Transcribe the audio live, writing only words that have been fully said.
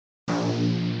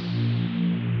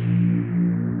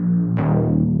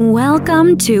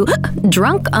Welcome to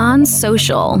Drunk on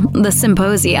Social, the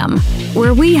symposium,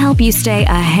 where we help you stay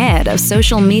ahead of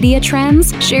social media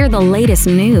trends, share the latest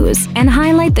news, and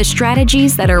highlight the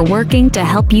strategies that are working to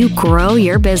help you grow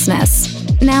your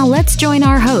business. Now let's join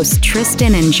our hosts,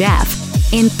 Tristan and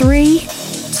Jeff, in 3, 2,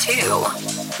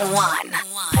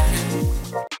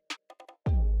 1.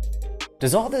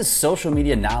 Does all this social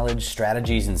media knowledge,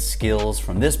 strategies, and skills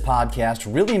from this podcast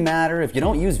really matter if you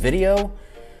don't use video?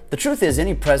 The truth is,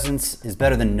 any presence is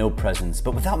better than no presence,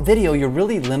 but without video, you're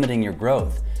really limiting your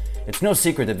growth. It's no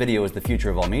secret that video is the future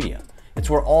of all media. It's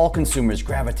where all consumers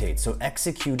gravitate, so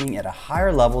executing at a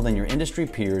higher level than your industry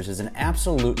peers is an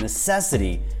absolute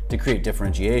necessity to create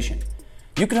differentiation.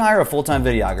 You can hire a full-time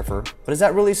videographer, but is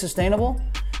that really sustainable?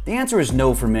 The answer is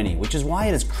no for many, which is why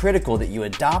it is critical that you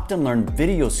adopt and learn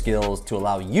video skills to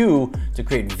allow you to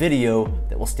create video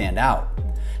that will stand out.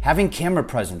 Having camera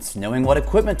presence, knowing what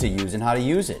equipment to use and how to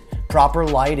use it, proper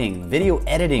lighting, video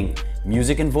editing,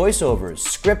 music and voiceovers,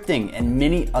 scripting, and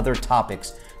many other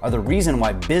topics are the reason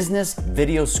why Business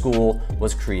Video School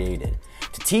was created.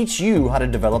 To teach you how to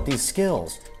develop these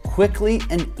skills quickly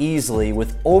and easily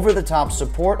with over-the-top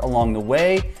support along the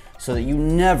way so that you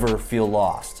never feel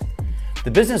lost. The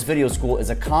Business Video School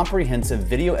is a comprehensive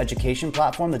video education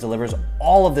platform that delivers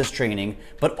all of this training,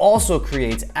 but also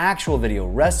creates actual video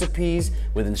recipes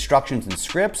with instructions and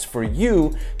scripts for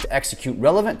you to execute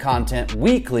relevant content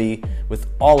weekly with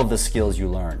all of the skills you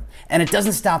learn. And it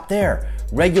doesn't stop there.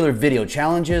 Regular video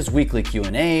challenges, weekly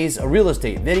Q&As, a real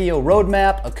estate video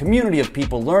roadmap, a community of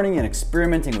people learning and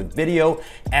experimenting with video,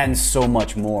 and so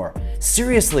much more.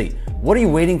 Seriously, what are you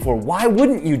waiting for? Why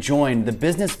wouldn't you join the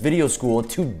Business Video School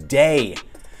today?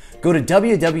 Go to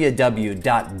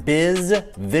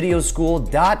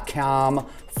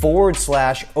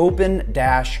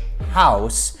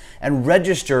www.bizvideoschool.com/open-house and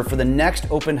register for the next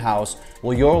open house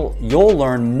where you'll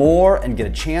learn more and get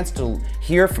a chance to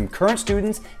hear from current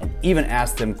students and even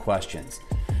ask them questions.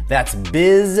 That's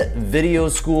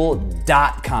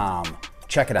bizvideoschool.com.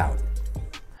 Check it out.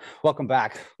 Welcome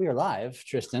back. We are live,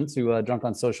 Tristan, to Drunk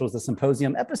on Socials, the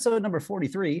symposium, episode number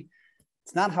 43.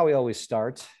 It's not how we always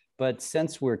start, but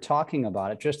since we're talking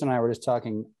about it, Tristan and I were just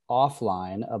talking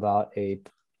offline about a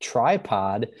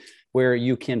tripod where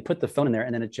you can put the phone in there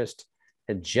and then it just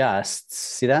adjusts.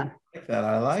 See that?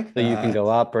 I like that. So you can go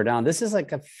up or down. This is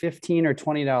like a $15 or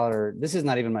 $20. This is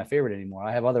not even my favorite anymore.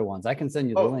 I have other ones. I can send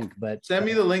you the link, but send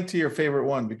me the link to your favorite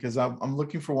one because I'm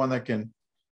looking for one that can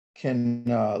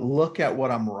look at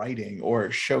what I'm writing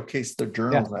or showcase the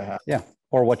journals I have. Yeah,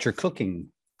 or what you're cooking.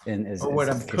 What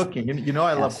I'm cooking. You know,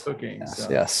 I love cooking.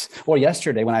 Yes. Well,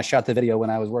 yesterday when I shot the video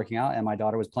when I was working out and my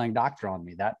daughter was playing doctor on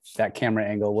me, that camera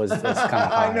angle was kind of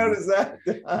high. I noticed that.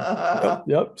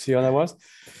 Yep. See how that was?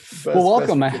 Well,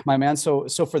 welcome, my man. So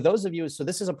for those of you, so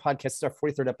this is a podcast. It's our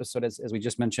 43rd episode, as we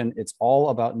just mentioned. It's all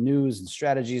about news and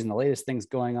strategies and the latest things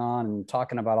going on and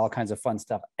talking about all kinds of fun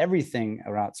stuff, everything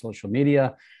around social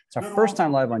media. It's our first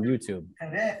time live on YouTube.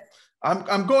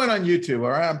 I'm going on YouTube. All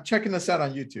right. I'm checking this out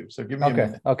on YouTube. So give me a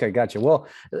minute. Okay. Gotcha. Well,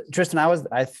 Tristan,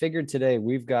 I figured today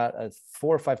we've got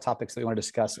 4 or 5 topics that we want to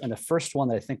discuss. And the first one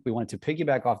that I think we wanted to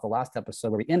piggyback off the last episode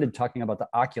where we ended talking about the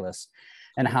Oculus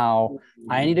and how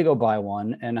I need to go buy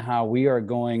one and how we are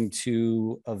going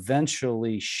to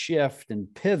eventually shift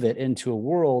and pivot into a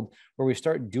world where we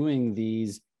start doing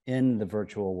these in the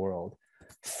virtual world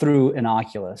through an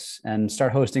Oculus and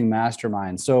start hosting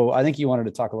masterminds. So I think you wanted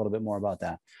to talk a little bit more about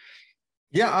that.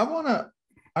 Yeah,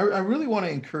 I really want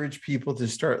to encourage people to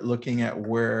start looking at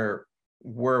where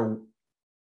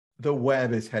the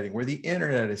web is heading, where the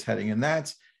internet is heading. And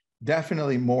that's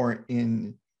definitely more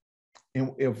in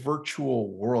a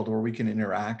virtual world where we can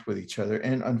interact with each other.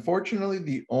 And unfortunately,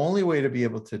 the only way to be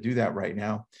able to do that right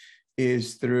now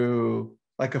is through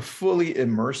like a fully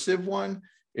immersive one,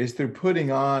 is through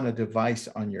putting on a device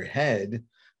on your head,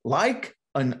 like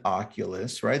an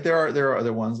Oculus, right? There are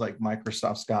other ones like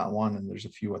Microsoft's got one, and there's a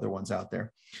few other ones out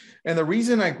there. And the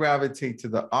reason I gravitate to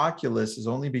the Oculus is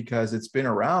only because it's been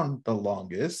around the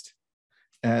longest,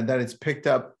 and that it's picked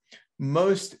up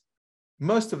most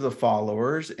of the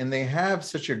followers, and they have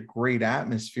such a great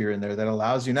atmosphere in there that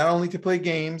allows you not only to play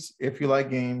games, if you like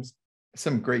games,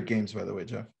 some great games, by the way,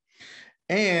 Jeff.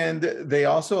 And they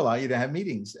also allow you to have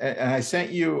meetings. And I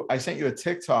sent you a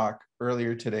TikTok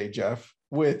earlier today, Jeff,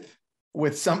 with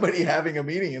somebody having a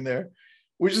meeting in there,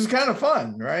 which is kind of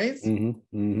fun, right? Mm-hmm,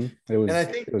 mm-hmm. It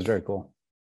was very cool.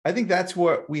 I think that's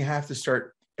what we have to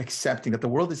start accepting, that the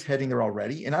world is heading there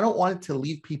already. And I don't want it to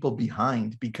leave people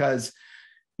behind because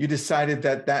you decided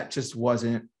that just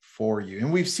wasn't for you.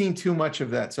 And we've seen too much of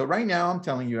that. So right now I'm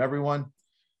telling you, everyone,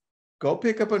 go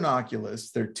pick up an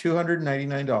Oculus. They're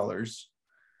 $299.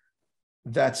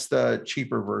 That's the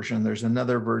cheaper version. There's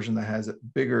another version that has a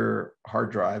bigger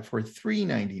hard drive for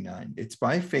 $3.99. It's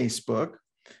by Facebook,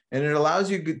 and it allows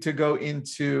you to go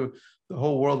into the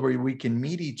whole world where we can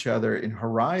meet each other in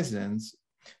Horizons.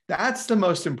 That's the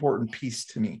most important piece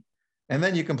to me. And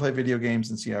then you can play video games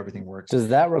and see how everything works. Does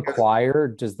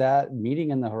that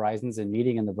meeting in the Horizons and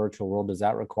meeting in the virtual world, does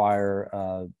that require,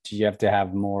 do you have to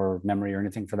have more memory or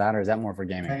anything for that? Or is that more for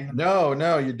gaming?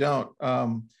 No, you don't.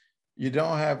 You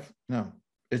don't have, no,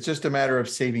 it's just a matter of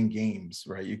saving games,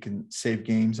 right? You can save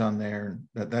games on there.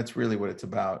 That's really what it's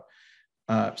about.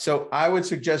 So I would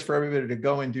suggest for everybody to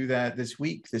go and do that this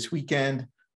weekend,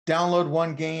 download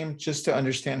one game just to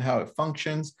understand how it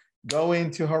functions. Go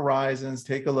into Horizons,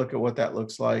 take a look at what that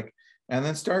looks like, and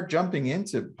then start jumping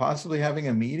into possibly having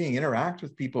a meeting, interact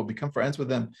with people, become friends with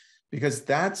them, because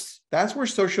that's where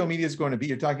social media is going to be.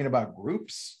 You're talking about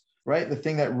groups, right? The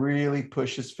thing that really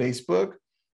pushes Facebook.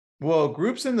 Well,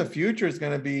 groups in the future is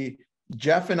going to be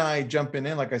Jeff and I jumping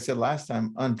in, like I said last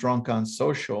time, on Drunk on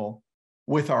Social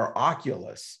with our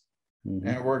Oculus. Mm-hmm.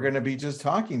 And we're going to be just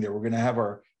talking there. We're going to have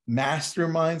our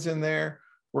masterminds in there.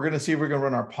 We're going to see if we're going to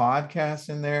run our podcast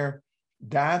in there.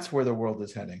 That's where the world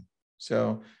is heading.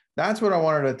 So that's what I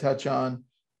wanted to touch on.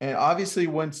 And obviously,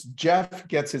 once Jeff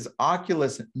gets his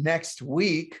Oculus next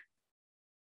week,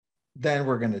 then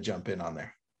we're going to jump in on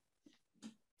there.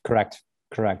 Correct.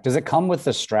 Does it come with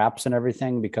the straps and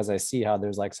everything? Because I see how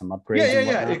there's like some upgrades.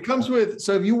 Yeah. It comes with,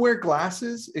 so if you wear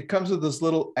glasses, it comes with this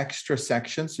little extra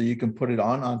section so you can put it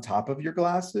on top of your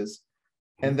glasses.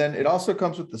 And then it also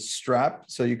comes with the strap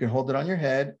so you can hold it on your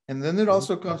head. And then it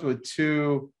also comes with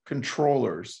 2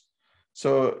 controllers.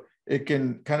 So it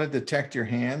can kind of detect your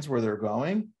hands where they're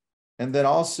going. And then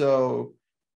also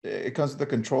it comes with the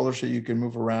controller so you can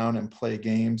move around and play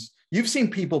games. You've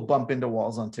seen people bump into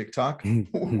walls on TikTok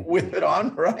with it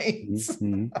on, right? That's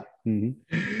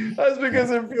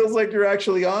because it feels like you're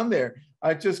actually on there.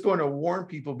 I'm just going to warn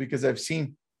people because I've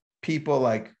seen people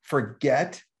like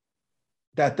forget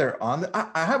that they're on.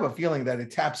 I have a feeling that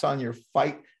it taps on your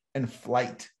fight and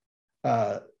flight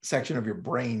section of your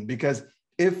brain, because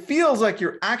it feels like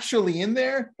you're actually in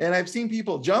there. And I've seen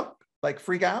people jump, like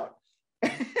freak out,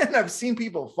 and I've seen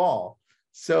people fall.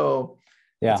 So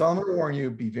that's all I'm going to warn you.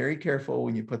 Be very careful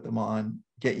when you put them on.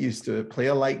 Get used to it. Play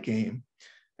a light game,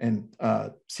 and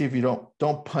see if you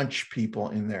don't punch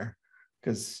people in there,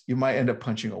 because you might end up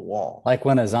punching a wall. Like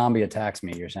when a zombie attacks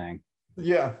me, you're saying?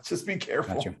 Yeah, just be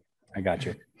careful. I got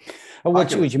you.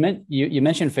 You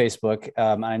mentioned Facebook.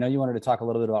 I know you wanted to talk a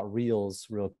little bit about Reels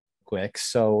real quick.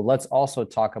 So let's also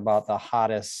talk about the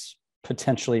hottest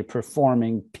potentially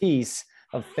performing piece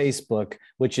of Facebook,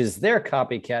 which is their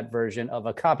copycat version of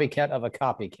a copycat of a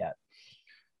copycat.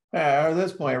 At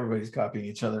this point, everybody's copying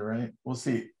each other, right? We'll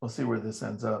see where this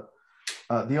ends up.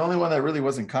 The only one that really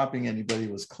wasn't copying anybody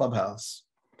was Clubhouse.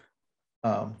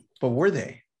 But were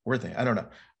they? I don't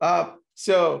know.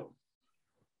 So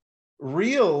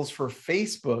Reels for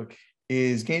Facebook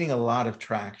is gaining a lot of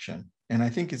traction. And I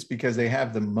think it's because they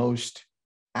have the most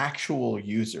actual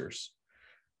users,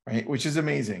 right? Which is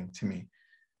amazing to me.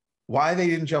 Why they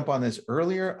didn't jump on this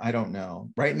earlier, I don't know.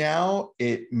 Right now,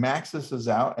 it maxes us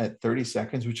out at 30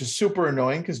 seconds, which is super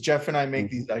annoying because Jeff and I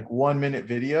make these like 1-minute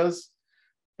videos,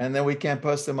 and then we can't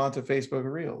post them onto Facebook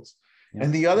Reels. Yeah.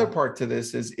 And the other part to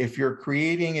this is if you're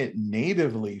creating it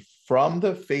natively from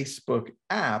the Facebook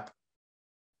app,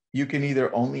 you can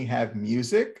either only have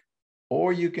music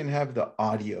or you can have the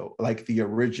audio, like the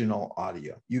original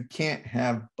audio. You can't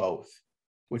have both,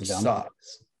 which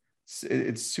sucks.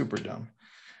 It's super dumb.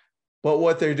 But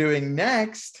what they're doing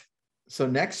next, so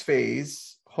next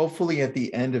phase, hopefully at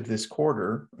the end of this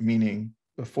quarter, meaning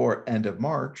before end of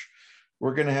March,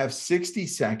 we're going to have 60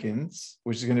 seconds,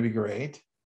 which is going to be great.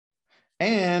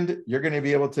 And you're going to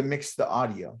be able to mix the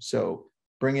audio. So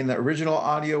bring in the original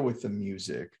audio with the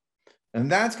music.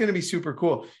 And that's going to be super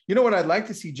cool. You know what I'd like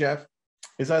to see, Jeff,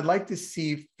 is I'd like to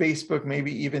see Facebook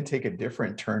maybe even take a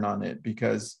different turn on it,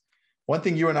 because one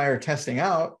thing you and I are testing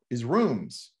out is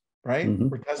rooms, right? Mm-hmm.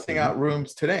 We're testing out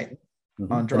rooms today.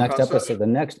 Mm-hmm. On the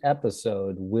next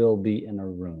episode will be in a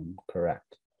room,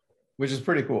 correct? Which is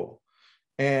pretty cool.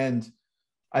 And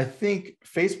I think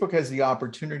Facebook has the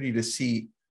opportunity to see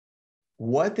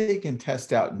what they can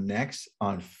test out next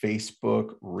on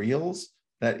Facebook Reels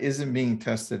that isn't being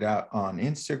tested out on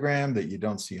Instagram, that you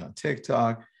don't see on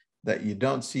TikTok, that you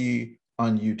don't see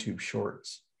on YouTube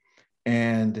Shorts.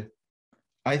 And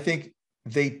I think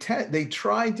they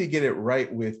tried to get it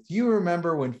right with, do you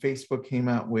remember when Facebook came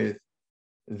out with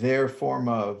their form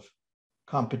of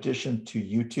competition to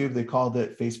YouTube? They called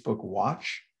it Facebook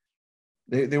Watch.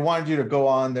 They wanted you to go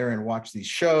on there and watch these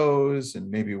shows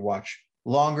and maybe watch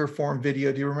longer form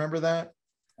video. Do you remember that?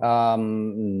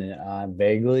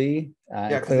 Vaguely.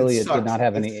 Clearly it did not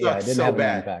have any. Yeah, it didn't have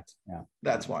any impact. Yeah,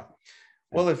 that's why.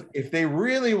 Well, if they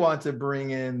really want to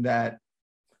bring in that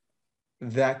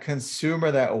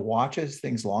consumer that watches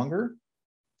things longer,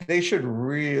 they should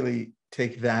really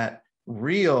take that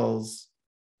Reels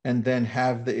and then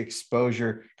have the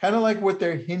exposure, kind of like what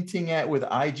they're hinting at with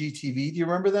IGTV. Do you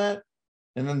remember that?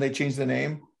 And then they changed the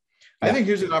name. Yeah. I think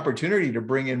here's an opportunity to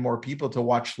bring in more people to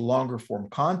watch longer form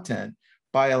content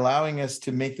by allowing us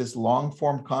to make this long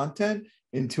form content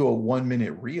into a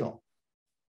 1-minute reel.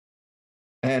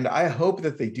 And I hope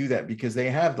that they do that because they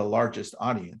have the largest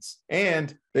audience,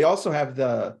 and they also have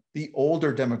the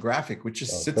older demographic, which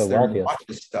just sits there and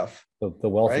watches stuff. The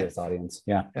wealthiest audience.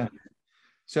 Yeah.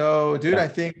 So, dude, yeah.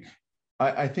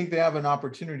 I think they have an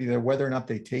opportunity there. Whether or not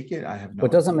they take it, I have no.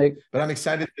 What doesn't idea. make? But I'm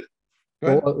excited.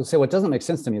 So what doesn't make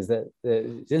sense to me is that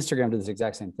Instagram did this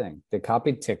exact same thing. They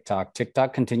copied TikTok.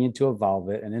 TikTok continued to evolve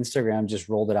it, and Instagram just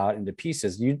rolled it out into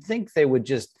pieces. You'd think they would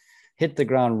just hit the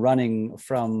ground running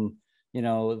from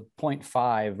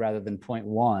 0.5 rather than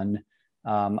 0.1.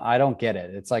 I don't get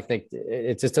it. It's like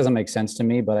it just doesn't make sense to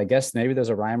me. But I guess maybe there's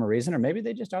a rhyme or reason, or maybe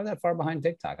they just are that far behind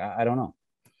TikTok. I don't know.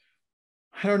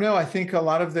 I don't know. I think a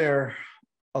lot of their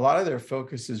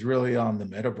focus is really on the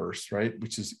metaverse, right?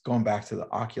 Which is going back to the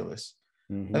Oculus.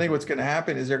 I think what's going to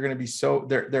happen is they're going to be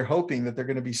they're hoping that they're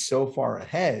going to be so far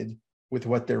ahead with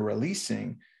what they're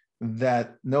releasing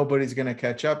that nobody's going to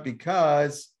catch up,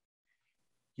 because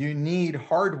you need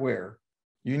hardware.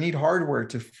 You need hardware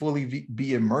to fully be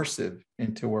immersive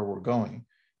into where we're going,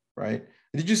 right?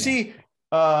 Did you see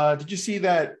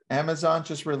that Amazon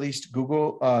just released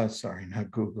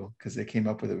not Google, because they came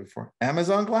up with it before,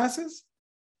 Amazon glasses?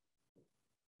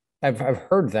 I've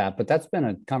heard that, but that's been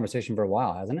a conversation for a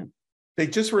while, hasn't it? They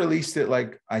just released it,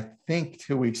 I think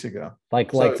 2 weeks ago.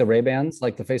 Like the Ray-Bans,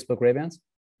 like the Facebook Ray-Bans?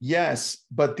 Yes,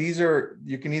 but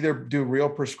you can either do real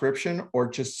prescription or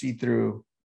just see through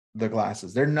the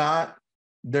glasses. They're not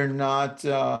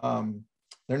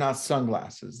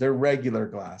sunglasses. They're regular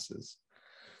glasses.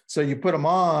 So you put them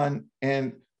on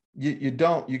and you're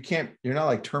not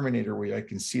like Terminator, where I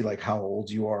can see like how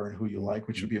old you are and who you like,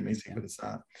 which would be amazing, but it's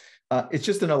not. It's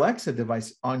just an Alexa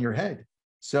device on your head.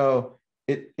 So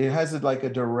it has like a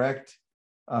direct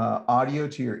audio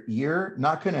to your ear,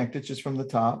 not connected, just from the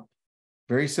top.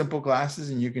 Very simple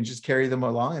glasses, and you can just carry them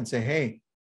along and say, "Hey,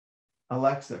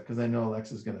 Alexa," because I know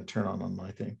Alexa's going to turn on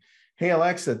my thing. "Hey,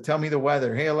 Alexa, tell me the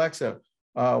weather. Hey, Alexa,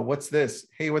 what's this?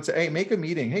 Hey, make a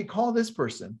meeting. Hey, call this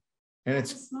person." And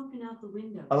it's smoking out the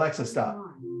window. Alexa, stop.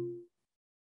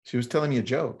 She was telling me a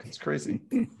joke. It's crazy.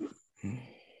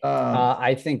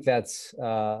 I think that's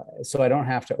so I don't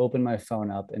have to open my phone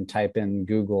up and type in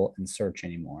Google and search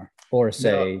anymore, or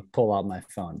say pull out my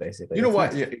phone, basically. You know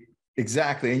what? Yeah,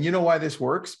 exactly. And you know why this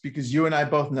works? Because you and I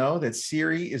both know that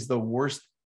Siri is the worst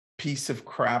piece of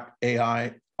crap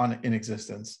AI in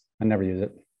existence. I never use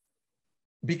it.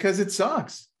 Because it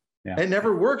sucks. Yeah. It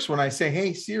never works when I say,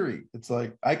 "Hey, Siri." It's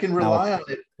like, I can rely on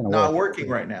it not working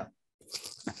right now.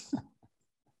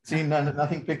 See,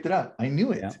 nothing picked it up. I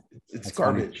knew it. Yeah. It's That's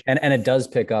garbage. Funny. And it does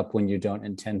pick up when you don't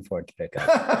intend for it to pick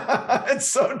up. It's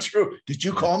so true. Did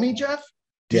you call me, Jeff?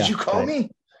 Did you call me?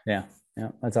 Yeah.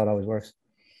 That's how it always works.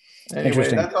 Anyway,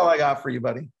 interesting. That's all I got for you,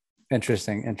 buddy.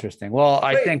 Interesting. Well,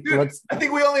 I think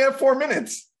we only have 4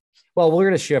 minutes. Well, we're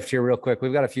going to shift here real quick.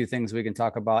 We've got a few things we can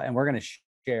talk about, and we're going to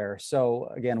share.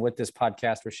 So again, with this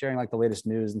podcast, we're sharing like the latest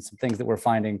news and some things that we're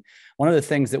finding. One of the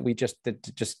things that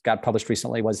just got published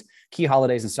recently was key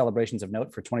holidays and celebrations of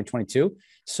note for 2022.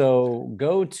 So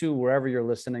go to wherever you're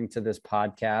listening to this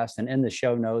podcast, and in the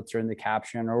show notes or in the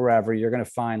caption or wherever, you're going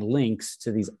to find links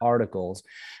to these articles.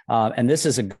 And this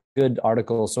is a good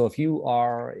article. So if you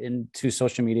are into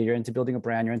social media, you're into building a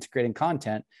brand, you're into creating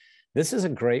content, this is a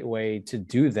great way to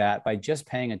do that by just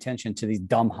paying attention to these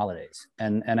dumb holidays.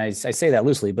 And I say that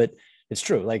loosely, but it's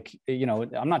true. Like,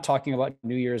 I'm not talking about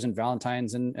New Year's and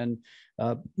Valentine's and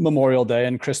Memorial Day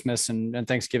and Christmas and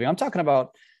Thanksgiving. I'm talking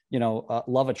about,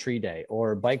 love a tree day,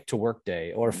 or bike to work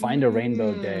day, or find a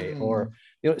rainbow day, or,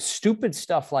 stupid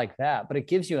stuff like that. But it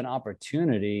gives you an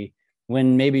opportunity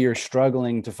when maybe you're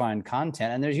struggling to find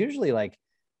content. And there's usually like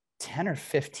 10 or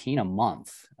 15 a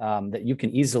month that you can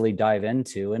easily dive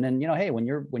into. And then, hey, when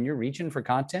you're reaching for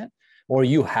content, or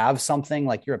you have something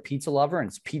like you're a pizza lover and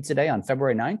it's pizza day on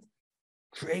February 9th,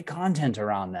 create content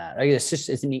around that.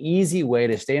 It's an easy way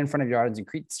to stay in front of your audience and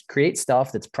create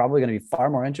stuff that's probably going to be far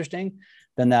more interesting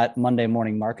than that Monday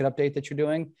morning market update that you're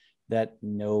doing that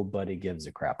nobody gives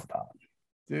a crap about.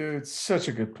 Dude, such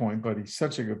a good point, buddy.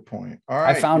 Such a good point. All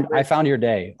right. I found your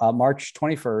day, March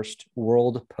 21st,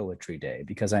 World Poetry Day,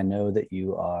 because I know that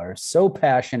you are so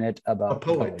passionate about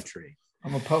poetry.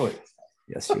 I'm a poet.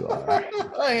 Yes, you are.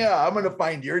 Yeah, I'm going to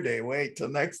find your day. Wait till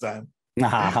next time. So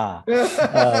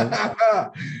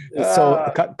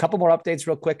a couple more updates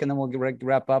real quick, and then we'll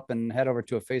wrap up and head over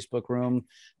to a Facebook room.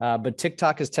 But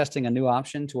TikTok is testing a new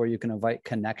option to where you can invite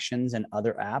connections and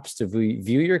other apps to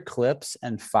view your clips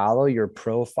and follow your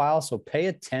profile. So pay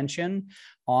attention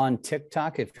on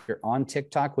TikTok. If you're on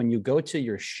TikTok, when you go to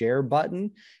your share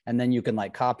button, and then you can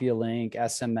like copy a link,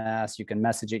 SMS, you can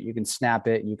message it, you can snap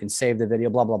it, you can save the video,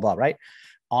 blah, blah, blah, right?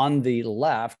 On the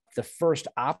left, the first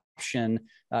option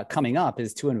coming up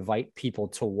is to invite people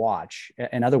to watch.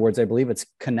 In other words, I believe it's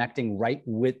connecting right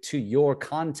to your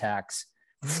contacts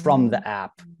from the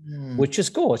app, which is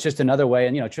cool. It's just another way.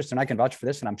 And, you know, Tristan, I can vouch for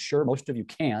this, and I'm sure most of you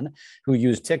can, who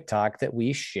use TikTok, that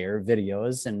we share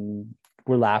videos and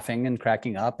we're laughing and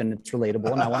cracking up and it's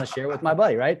relatable and I want to share it with my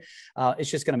buddy, right?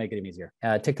 It's just going to make it even easier.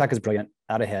 TikTok is brilliant,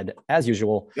 out ahead as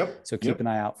usual. Yep. So keep an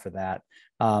eye out for that.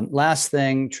 Last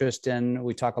thing, Tristan,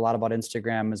 we talk a lot about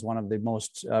Instagram as one of the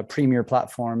most premier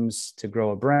platforms to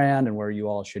grow a brand and where you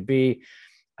all should be.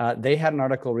 They had an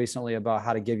article recently about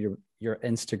how to give your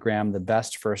Instagram the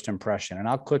best first impression. And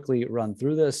I'll quickly run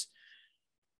through this.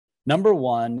 Number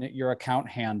one, your account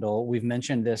handle. We've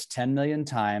mentioned this 10 million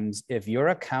times. If your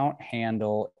account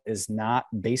handle is not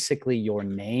basically your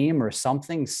name or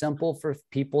something simple for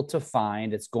people to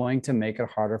find, it's going to make it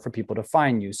harder for people to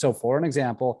find you. So for an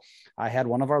example, I had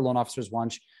one of our loan officers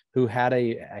once who had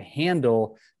a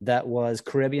handle that was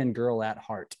Caribbean Girl at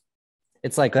Heart.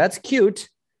 It's like, that's cute,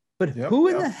 but who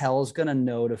in the hell is going to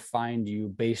know to find you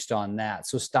based on that?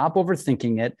 So stop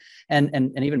overthinking it.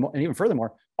 And even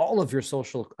furthermore, all of your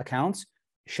social accounts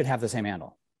should have the same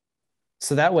handle.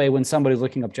 So that way, when somebody's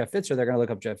looking up Jeff Fitzer, they're going to look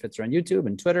up Jeff Fitzer on YouTube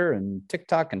and Twitter and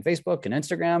TikTok and Facebook and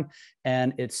Instagram.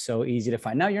 And it's so easy to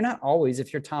find. Now, you're not always,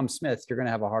 if you're Tom Smith, you're going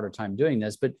to have a harder time doing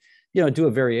this, but, you know, do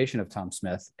a variation of Tom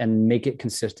Smith and make it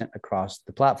consistent across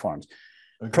the platforms.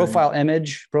 Okay. Profile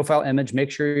image,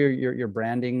 make sure you're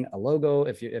branding a logo.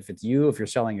 If you're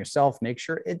selling yourself, make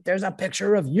sure there's a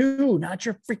picture of you, not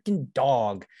your freaking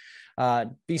dog.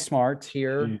 Be smart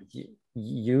here.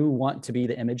 You want to be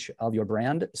the image of your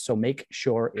brand, so make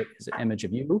sure it is an image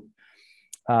of you.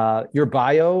 Your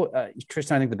bio,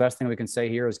 Tristan, I think the best thing we can say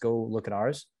here is go look at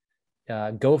ours.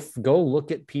 Go look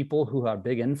at people who are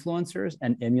big influencers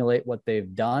and emulate what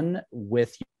they've done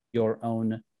with your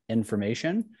own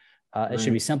information. It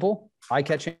should be simple,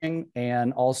 eye-catching,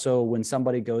 and also when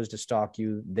somebody goes to stalk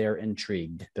you, they're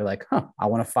intrigued. They're like, I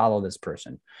want to follow this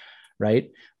person.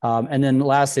 Right. And then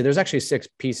lastly, there's actually 6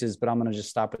 pieces, but I'm going to just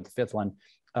stop at the 5th one.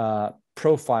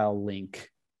 Profile link.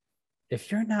 If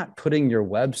you're not putting your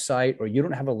website, or you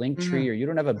don't have a link tree, or you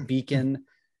don't have a beacon,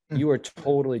 you are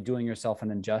totally doing yourself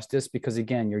an injustice, because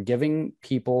again, you're giving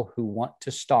people who want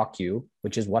to stalk you,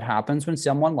 which is what happens when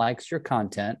someone likes your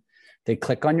content. They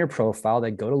click on your profile, they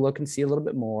go to look and see a little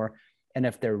bit more. And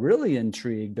if they're really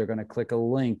intrigued, they're going to click a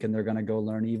link and they're going to go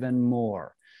learn even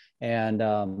more. And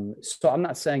so I'm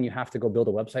not saying you have to go build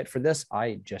a website for this.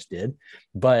 I just did.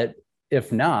 But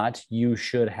if not, you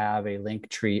should have a link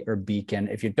tree or beacon.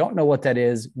 If you don't know what that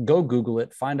is, go Google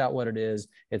it, find out what it is.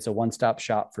 It's a one-stop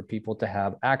shop for people to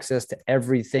have access to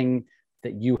everything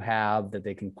that you have that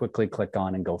they can quickly click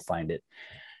on and go find it.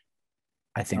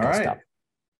 I think I'll stop.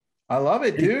 I love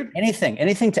it, dude.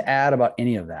 Anything to add about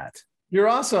any of that? You're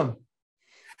awesome.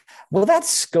 Well,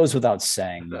 that goes without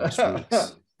saying most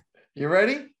weeks. You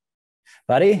ready?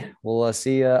 Buddy, we'll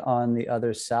see you on the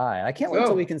other side. I can't wait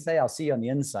till we can say I'll see you on the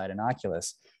inside in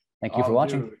Oculus. Thank you for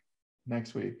watching. Dude.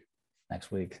 Next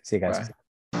week. See you guys.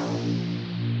 Bye.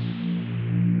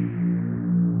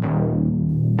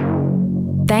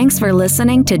 Thanks for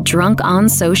listening to Drunk on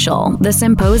Social, the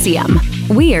symposium.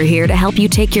 We are here to help you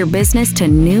take your business to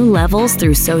new levels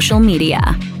through social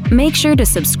media. Make sure to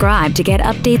subscribe to get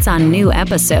updates on new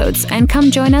episodes and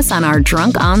come join us on our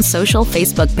Drunk on Social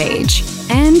Facebook page.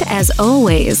 And as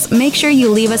always, make sure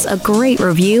you leave us a great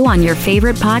review on your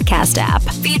favorite podcast app.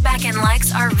 Feedback and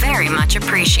likes are very much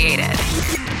appreciated.